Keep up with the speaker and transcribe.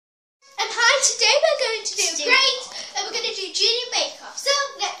And today we're going to do we're going to do junior bake-off. So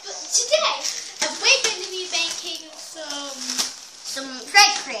today we're going to be making some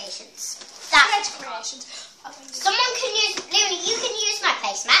bread creations. Someone can use, Luna, you can use my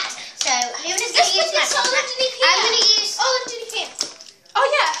placemat. So Luna's going to use my placemat. I'm going to use... underneath here. Oh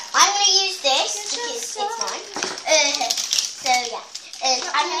yeah. I'm going to use this because it's mine. So yeah.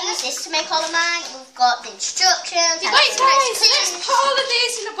 I'm going to use this to make all of mine. We've got the instructions. Wait guys, let's put all of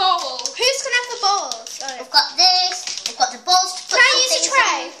these in a bowl. Who's going to have the bowls? We've got this. We've got the bowls to put Can I use a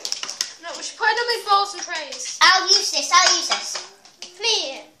tray? In. No, we should put them in bowls and trays. I'll use this.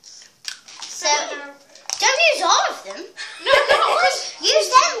 Please. So, don't use all of them. No. Use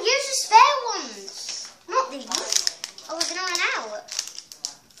them. Use the spare ones. Not these. Oh, we're going to run out.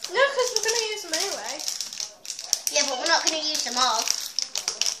 No, because we're going to use them anyway. Yeah, but we're not going to use them all.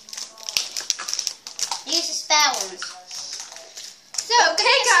 Use the spare ones. So,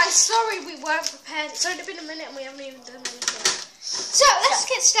 okay guys, sorry we weren't prepared. It's only been a minute and we haven't even done anything. So, let's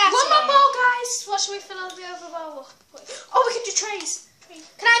get started. One more bowl, guys. What should we fill out the other bowl? Oh, we can do trays.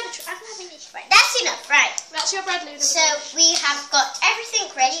 Can I have a tray? I can have an each tray. That's enough, right? That's your bread, Luna. So, we have got everything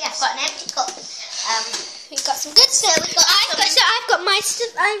ready. I've got an empty cup. We've got some good stuff. I've got my stuff.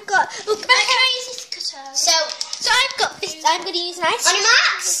 Can I use this cutter? So I've got this. I'm going to use an ice. On your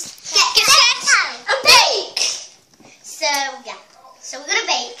marks. Get set and bake. So yeah. So we're gonna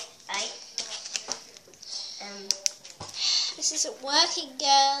bake, right? This isn't working,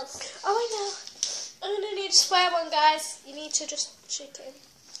 girls. Oh, I know. I'm going to need a square one, guys. You need to just shake it in.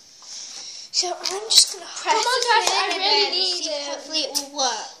 So I'm just going to press it. Come on, guys. I really need it. Hopefully it will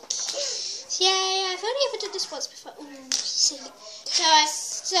work. Yeah, I've only ever done this once before. Ooh, silly. So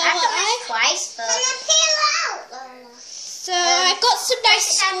I've done this twice, but... So I've got some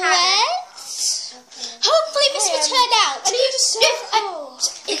nice squares. Okay. Hopefully this will turn out. I need a circle.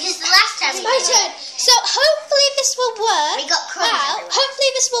 Because the last time it's my turn. So hopefully this will work. We got crumbs everywhere.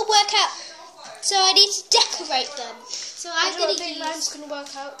 Hopefully this will work out. So I need to decorate them. So I'm going to use... mine's going to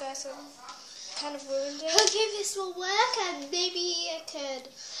work out, guys. I'm kind of ruined it. Okay, this will work and maybe I could...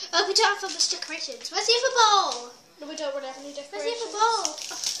 Oh, we don't have all the decorations. Where's the other bowl? No, we don't really have any decorations. Where's the other bowl?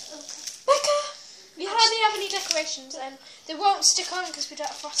 Oh, okay. Becca! We hardly have any decorations and they won't stick on because we don't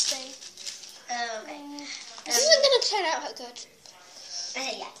have frosting. Okay. This isn't going to turn out that good.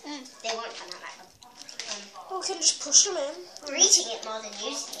 Yeah, they won't turn out that good. Well, we can just push them in. We're eating it more than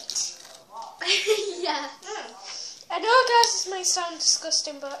using it. Yeah. I know, guys, this may sound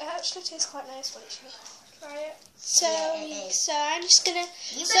disgusting, but it actually tastes quite nice once you try it. So, so I'm just going to...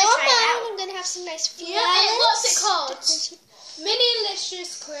 I'm going to have some nice flowers. Yeah, what's it called?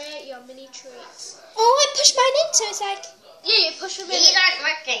 Minilicious, create your mini treats. Oh, I pushed mine in, so it's like... Yeah, you push them in. These aren't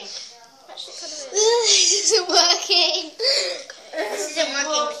working. Actually, kind of this isn't working. This isn't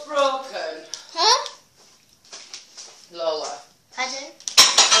working. What's broken? Huh? Lola. Pardon?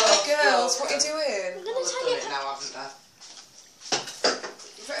 Oh, girls, what are you doing? I'm going to tell you. It now, haven't they?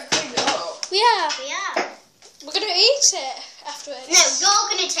 You better clean it up. We are. We are. We're going to eat it afterwards. No, you're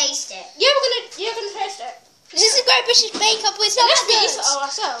going to taste it. Yeah, you're going to taste it. This is a Great British Bake-Off with some use it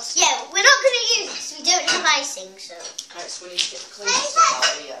ourselves. Yeah, we're not going to use this. We don't have icing, so. Right, so we need to get the clean stuff out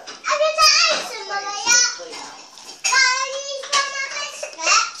of here. I got the icing, Mama. Can I use one of my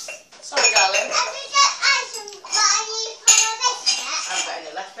biscuits? Sorry, darling. I did get icing, but I need one of my biscuits. I haven't got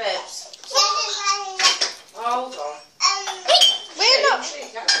any left, babes. Hold on. We're not.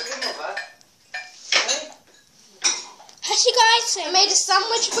 Has she got icing? I made a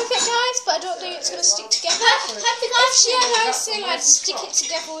sandwich with it, guys, but I don't think it's going to stick together. If she had icing, I'd stick it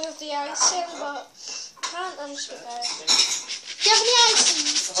together with the icing, but I can't honestly bear it. Do you have any icing?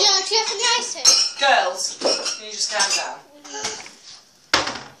 Do you have any icing? Girls, can you just calm down?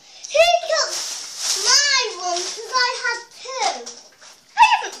 Who took my one? Because I had two. I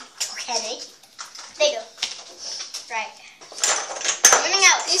haven't took any. There you go. Right. Running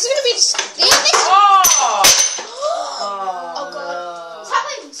out. These are going to be disgusting. Oh! Oh God. No. What's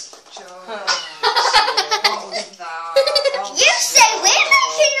happened? You say we're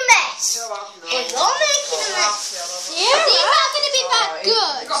making a mess. Well, you're making a mess. Yeah, these aren't going to be that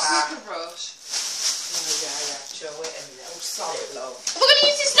good. You've got to make a brush. Oh, yeah. Joe, wait a minute. I'm sorry, love. We're going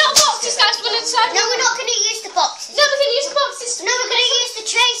to use these little boxes, guys. We're going to decide. No, we're not going to use the boxes. No, we're going to use the boxes. No, we're going to use the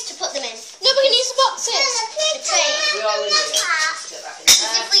trays to put them in. No, we're going to use the boxes. The trays. We all need it. Just get that in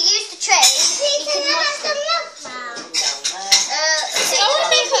there. If we use the trays, we can wash them. I want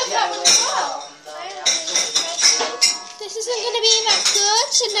to make it that one as well. This isn't going to be that good,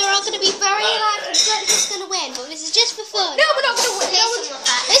 and they're all going to be very like, I don't know who's going to win, but this is just for fun. No, we're not going to win.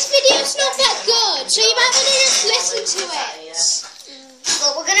 This video's not that good, so you might want to just listen to it.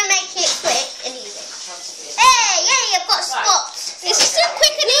 Well, we're going to make it quick.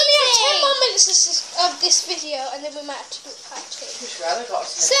 this video, and then we might have to do part 2.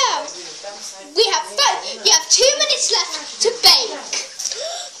 So, we have you have 2 minutes left to bake.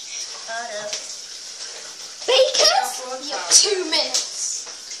 Bacon? You have 2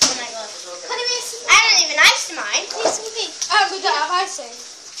 minutes. Oh my god. I don't even ice mine. We don't have icing.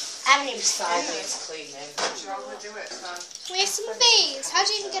 I haven't even started. started. It's cleaning. We have some beans. How do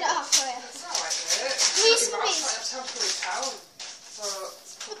you even get it off for you? We have some beans.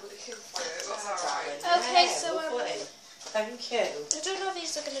 Okay, so thank you. I don't know if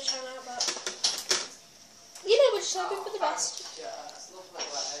these are going to turn out, but you know, we're just hoping for the best.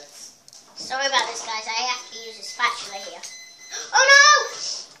 Sorry about this, guys. I have to use a spatula here. Oh no!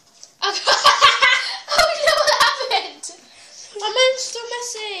 Oh no, what happened? My mind's so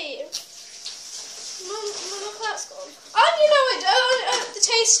messy. Look, that's gone. Oh, you know it. The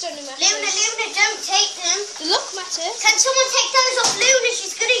taste only matters. Luna, don't take them. The look matters. Can someone take those off Luna?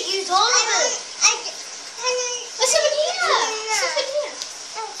 She's going to use all of them. There's some in here. Some in here.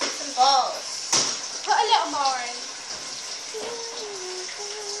 Some balls. Put a little more in.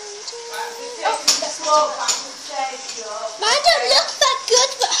 Mine don't look that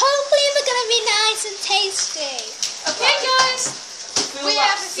good, but hopefully they're going to be nice and tasty. Okay, guys. We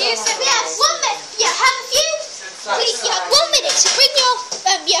have a few seconds. We have 1 minute. You have a few. Please, you have 1 minute to bring your.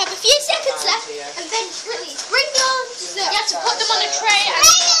 You have a few seconds left, and then please bring your. You have to put them on a tray.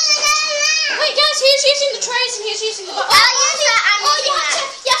 Wait, guys, he's using the trays and he's using the box. You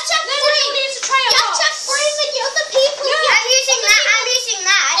have to have three. Needs a tray. You have to have three with the other people. No, I'm using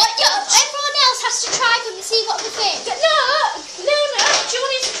that. Everyone else has to try them and see what they think. No, Luna, do you want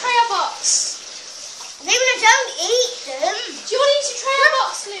to use a tray or box? Luna, don't eat them. Do you want to use a tray or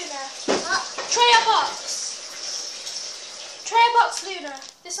box, Luna? What? Tray or box? Tray or box, Luna?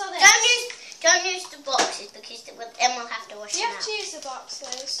 This or this? Don't use the boxes because then we'll have to wash You them have out. to use the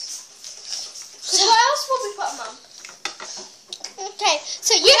boxes. So what else will we put them on? Okay,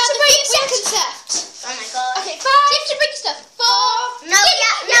 so you have 3 seconds left. Oh my god. Okay, 5. You have to bring stuff. 4. No, we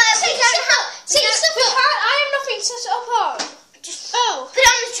don't have. Take your stuff up. I have nothing to set it up on. Put it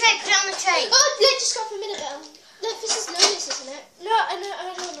on the tray. Oh, just go for a minute then. No, this is Luna's, isn't it? No, I don't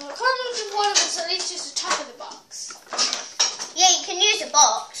know. Can't remember one of us, at least use the top of the box. Yeah, you can use a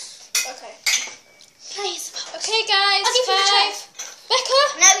box. Okay. Please. Okay, guys. I'll give you the tray. 5. Becca?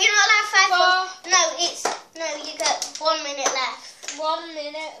 No, you're not allowed 5. 4. No, you got 1 minute left. 1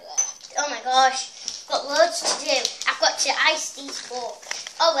 minute left. Oh my gosh, got loads to do. I've got to ice these 4.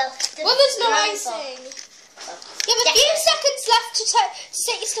 Oh well. There's no icing. You have a few seconds left to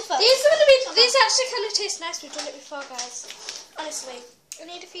set your stuff up. These actually kind of taste nice. We've done it before, guys. Honestly, we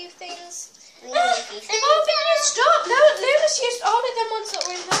need a few things. We need a few things. Oh, but you stopped. No, Luna's used all of them ones that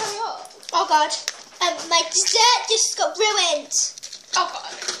were in hurry up. Oh God, my dessert just got ruined. Oh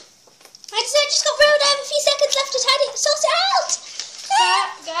God, my dessert just got ruined. I have a few seconds left to sort it out.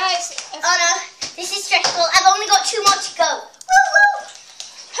 Guys. Oh no, this is stressful. I've only got 2 more to go. Woo!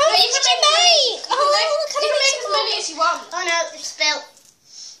 How many did you make? You can make as many as you want. Oh no, it's spilled.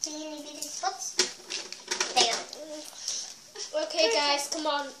 Do you need these spots? There you go. Okay, guys, come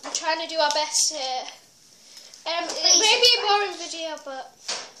on. We're trying to do our best here. It may be a boring video, but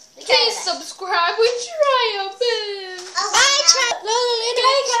please subscribe. We try our best.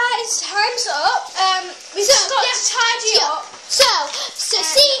 Okay, guys, time's up. We've got to tidy up. So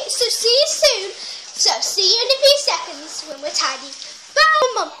see you soon. So see you in a few seconds when we're tidy.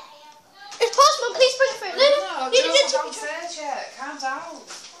 Bye, Mum. Pause, Mum. Please bring food. No, Joe's not downstairs yet. Calm down.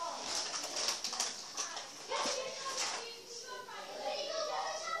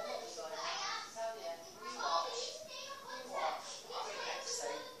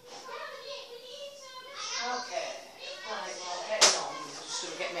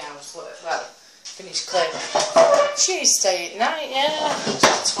 Finish cleaning. She's staying at night, yeah.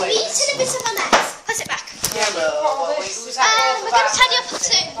 We're eating a bit of a mess. Pass it back. Yeah, well, we're going to tidy up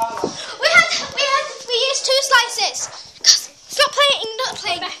soon. We used 2 slices. It's not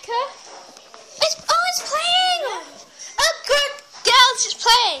playing. Becca? It's playing. Oh, good girl, it's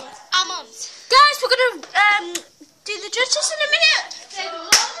playing. Our mums. Guys, we're going to do the judges in a minute. They're the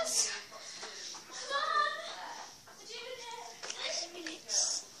mums.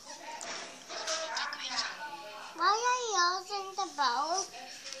 Why are you using the bowl?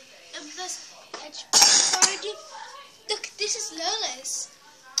 Look, this is Lola's.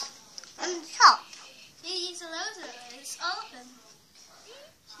 On the top. These are Lola's. All of them.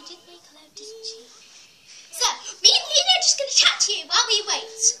 She did make a load, didn't she? So, me and Luna are just going to chat to you while we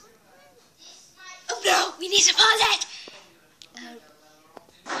wait. Oh no, we need to pause it.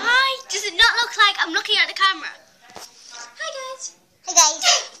 Hi. Does it not look like I'm looking at the camera? Hi guys. Hey guys.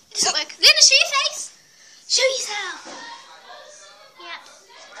 Does it work? Luna, show your face. Show yourself. Yeah.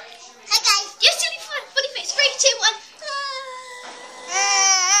 Hi guys. You're silly funny face. 3,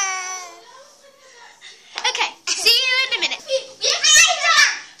 2, 1. Okay. See you in a minute.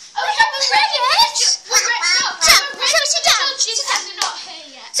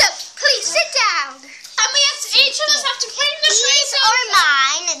 So, please sit down. And we have to, each of us have to bring the trees These are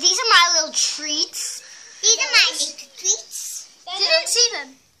mine. These are my little treats. These are my little treats. Didn't see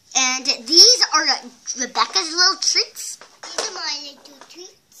them. And these are Rebecca's little treats. These are my little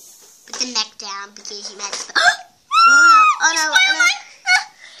treats. Put the neck down because you had to... Oh no.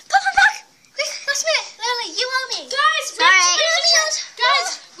 Put them back. Quick, last minute. Lily, you owe me. Guys,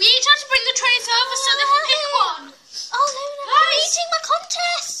 we each have to bring the trays over so they can pick one. Oh, Luna, you're eating my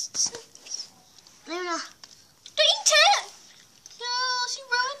contest. Luna. Don't eat it. No, she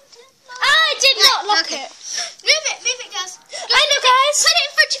ruined it. I did not lock it. Move it, guys. I know, guys. Put it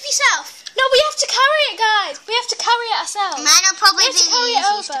in front of yourself. No, we have to carry it, guys. We have to carry it ourselves. Mine will probably be the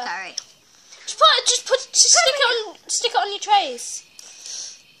easiest over. to carry. Just stick it on your trays.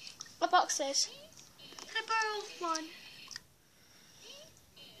 Or boxes. Can I borrow one?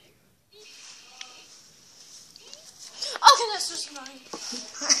 Okay, that's just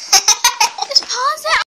mine.